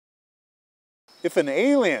If an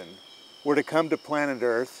alien were to come to planet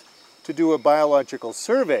Earth to do a biological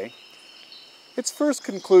survey, its first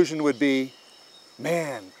conclusion would be,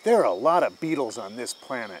 man, there are a lot of beetles on this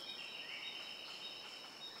planet.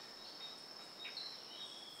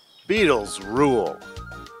 Beetles rule.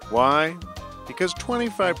 Why? Because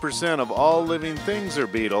 25% of all living things are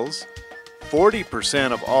beetles,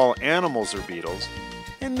 40% of all animals are beetles,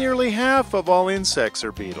 and nearly half of all insects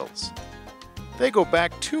are beetles. They go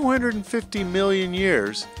back 250 million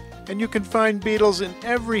years, and you can find beetles in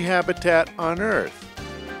every habitat on Earth.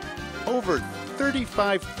 Over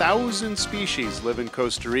 35,000 species live in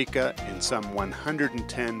Costa Rica in some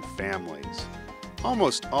 110 families.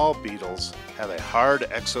 Almost all beetles have a hard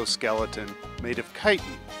exoskeleton made of chitin,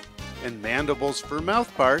 and mandibles for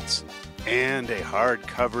mouthparts, and a hard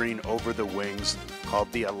covering over the wings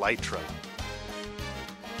called the elytra.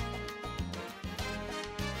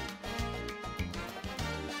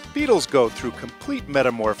 Beetles go through complete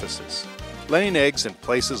metamorphosis, laying eggs in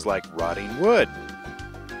places like rotting wood.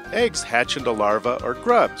 Eggs hatch into larvae or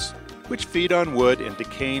grubs, which feed on wood and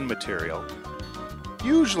decaying material,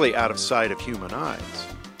 usually out of sight of human eyes.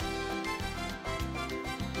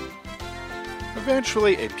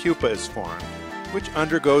 Eventually, a pupa is formed, which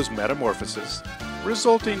undergoes metamorphosis,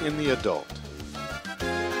 resulting in the adult.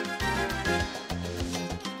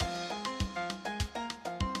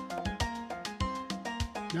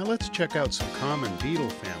 Now let's check out some common beetle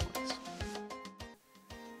families.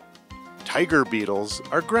 Tiger beetles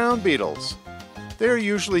are ground beetles. They are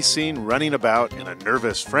usually seen running about in a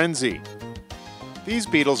nervous frenzy. These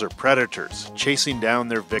beetles are predators, chasing down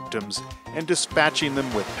their victims and dispatching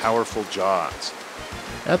them with powerful jaws.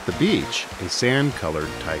 At the beach, a sand-colored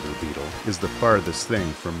tiger beetle is the farthest thing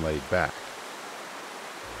from laid back.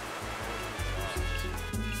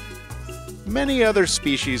 Many other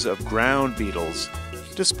species of ground beetles,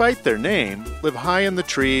 despite their name, live high in the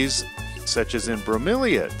trees, such as in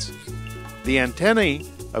bromeliads. The antennae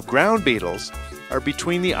of ground beetles are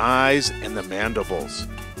between the eyes and the mandibles.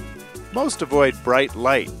 Most avoid bright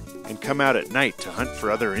light and come out at night to hunt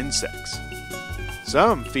for other insects.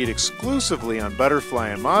 Some feed exclusively on butterfly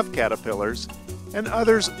and moth caterpillars, and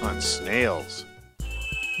others on snails.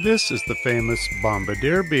 This is the famous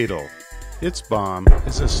bombardier beetle. Its bomb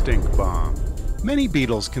is a stink bomb. Many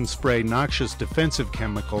beetles can spray noxious defensive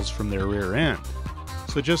chemicals from their rear end.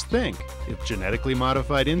 So just think, if genetically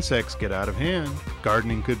modified insects get out of hand,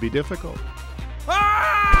 gardening could be difficult.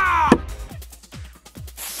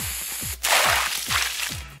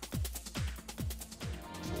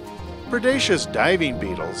 Predaceous diving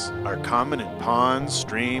beetles are common in ponds,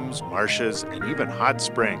 streams, marshes, and even hot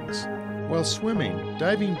springs. While swimming,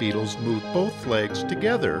 diving beetles move both legs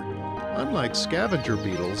together, unlike scavenger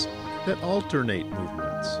beetles that alternate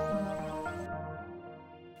movements.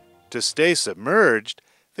 To stay submerged,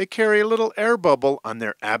 they carry a little air bubble on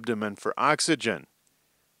their abdomen for oxygen.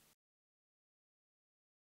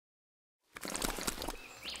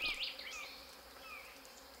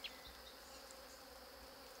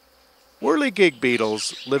 Whirligig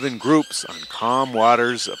beetles live in groups on calm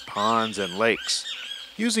waters of ponds and lakes,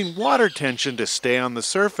 using water tension to stay on the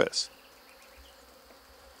surface.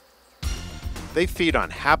 They feed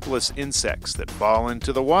on hapless insects that fall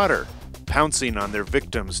into the water, pouncing on their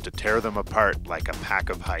victims to tear them apart like a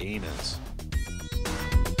pack of hyenas.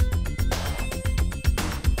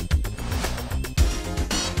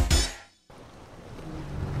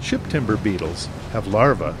 Ship timber beetles have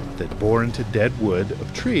larvae that bore into dead wood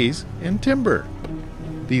of trees and timber.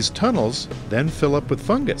 These tunnels then fill up with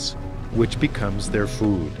fungus, which becomes their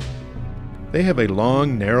food. They have a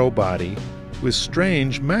long, narrow body with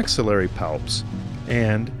strange maxillary palps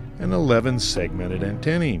and an 11-segmented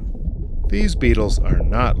antennae. These beetles are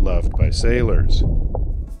not loved by sailors.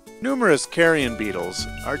 Numerous carrion beetles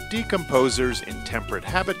are decomposers in temperate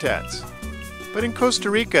habitats, but in Costa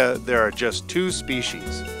Rica there are just 2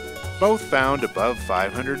 species, both found above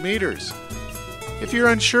 500 meters. If you're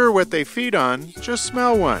unsure what they feed on, just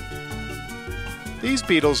smell one. These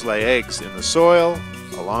beetles lay eggs in the soil,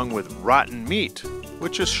 along with rotten meat,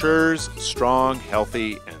 which assures strong,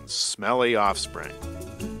 healthy, and smelly offspring.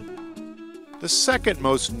 The second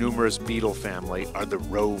most numerous beetle family are the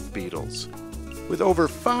rove beetles, with over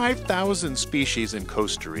 5,000 species in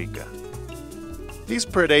Costa Rica. These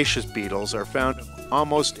predaceous beetles are found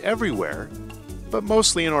almost everywhere, but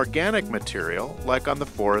mostly in organic material, like on the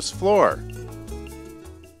forest floor.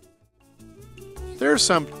 There are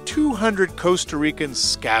some 200 Costa Rican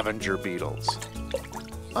scavenger beetles.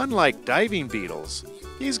 Unlike diving beetles,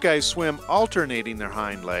 these guys swim alternating their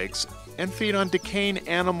hind legs and feed on decaying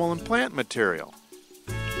animal and plant material.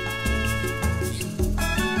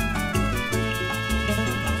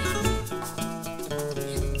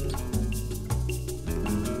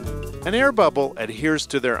 An air bubble adheres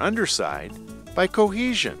to their underside by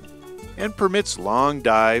cohesion and permits long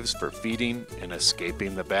dives for feeding and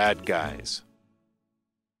escaping the bad guys.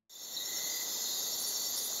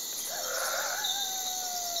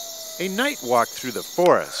 A night walk through the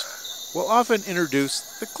forest will often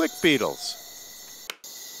introduce the click beetles.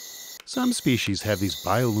 Some species have these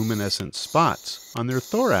bioluminescent spots on their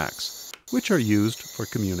thorax, which are used for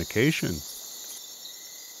communication.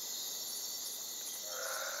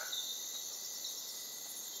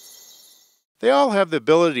 They all have the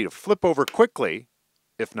ability to flip over quickly,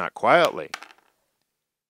 if not quietly.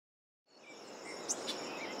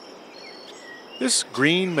 This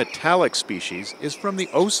green metallic species is from the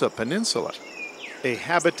Osa Peninsula, a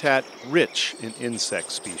habitat rich in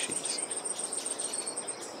insect species.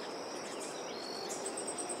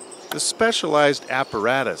 The specialized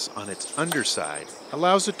apparatus on its underside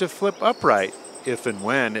allows it to flip upright if and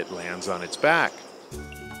when it lands on its back.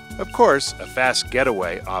 Of course, a fast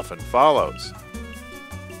getaway often follows.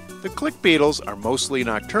 The click beetles are mostly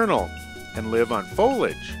nocturnal and live on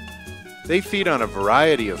foliage. They feed on a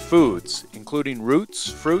variety of foods, including roots,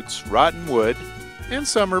 fruits, rotten wood, and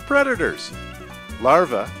some are predators.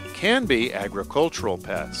 Larvae can be agricultural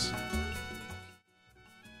pests.